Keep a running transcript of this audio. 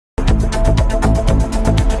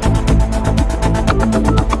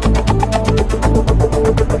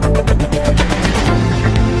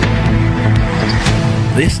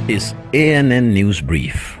is ANN News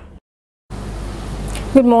Brief.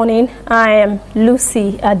 Good morning, I am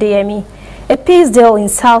Lucy Adeyemi. A peace deal in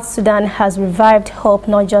South Sudan has revived hope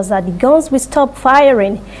not just that the guns will stop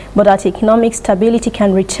firing, but that economic stability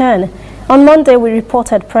can return. On Monday, we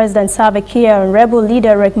reported President Salva Kiir and rebel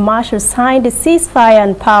leader Riek Machar signed a ceasefire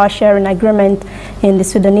and power-sharing agreement in the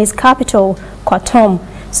Sudanese capital, Khartoum.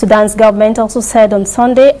 Sudan's government also said on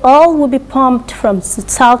Sunday oil will be pumped from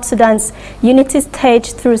South Sudan's Unity State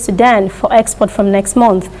through Sudan for export from next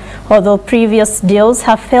month. Although previous deals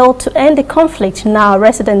have failed to end the conflict, now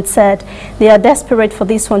residents said they are desperate for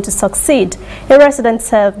this one to succeed. A resident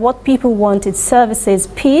said what people want is services,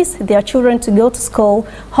 peace, their children to go to school,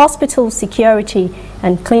 hospital security,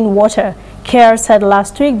 and clean water. Kiir said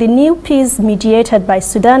last week the new peace mediated by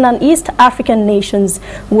Sudan and East African nations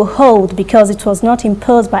will hold because it was not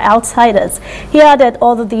imposed by outsiders. He added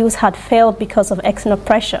other deals had failed because of external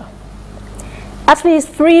pressure. At least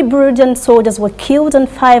 3 Burundian soldiers were killed and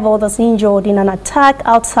 5 others injured in an attack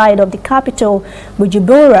outside of the capital,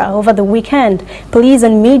 Bujumbura, over the weekend. Police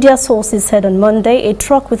and media sources said on Monday a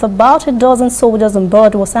truck with about a dozen soldiers on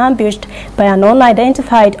board was ambushed by an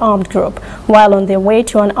unidentified armed group while on their way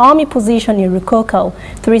to an army position in Rukoko.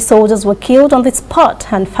 3 soldiers were killed on the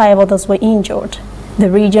spot and 5 others were injured. The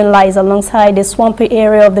region lies alongside the swampy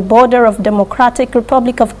area of the border of Democratic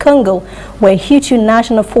Republic of Congo, where Hutu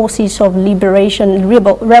National Forces of Liberation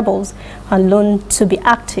rebels are known to be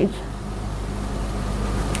active.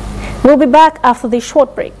 We'll be back after this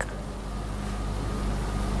short break.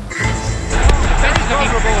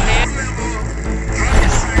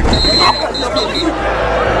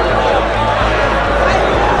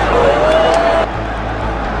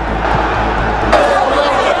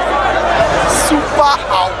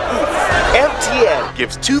 MTN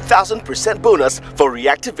gives 2,000% bonus for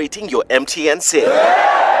reactivating your MTN SIM.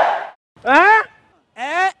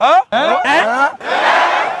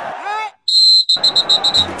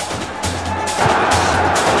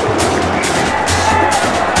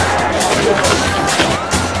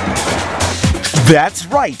 That's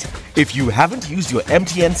right. If you haven't used your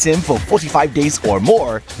MTN SIM for 45 days or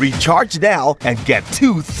more, recharge now and get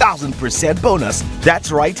 2,000% bonus. That's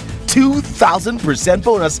right, 2,000%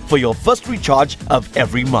 bonus for your first recharge of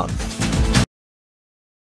every month.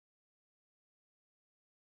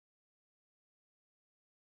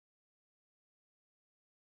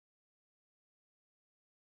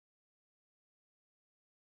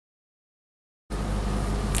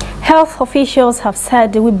 Health officials have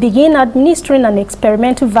said they will begin administering an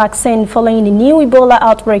experimental vaccine following the new Ebola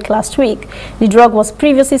outbreak last week. The drug was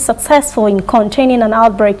previously successful in containing an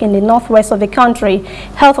outbreak in the northwest of the country.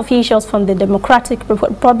 Health officials from the Democratic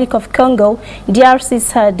Republic of Congo, DRC,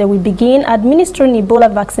 said they will begin administering Ebola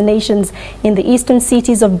vaccinations in the eastern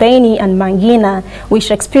cities of Beni and Mangina,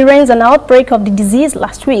 which experienced an outbreak of the disease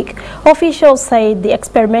last week. Officials say the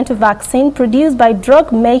experimental vaccine produced by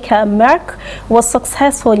drug maker Merck was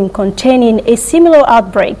successful in containing a similar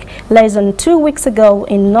outbreak less than 2 weeks ago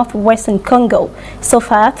in northwestern Congo. So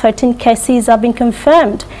far, 13 cases have been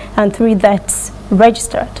confirmed and 3 deaths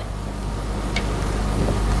registered.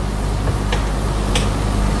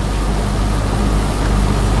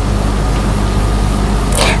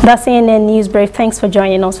 That's ANN News Brief. Thanks for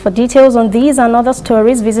joining us. For details on these and other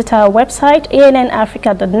stories, visit our website,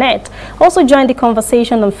 annafrica.net. Also join the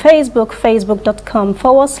conversation on Facebook,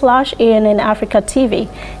 facebook.com/ANN Africa TV,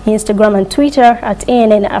 Instagram and Twitter at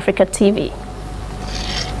ANN Africa TV.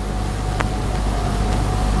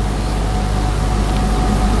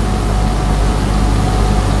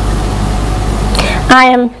 I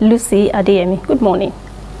am Lucy Adeyemi. Good morning.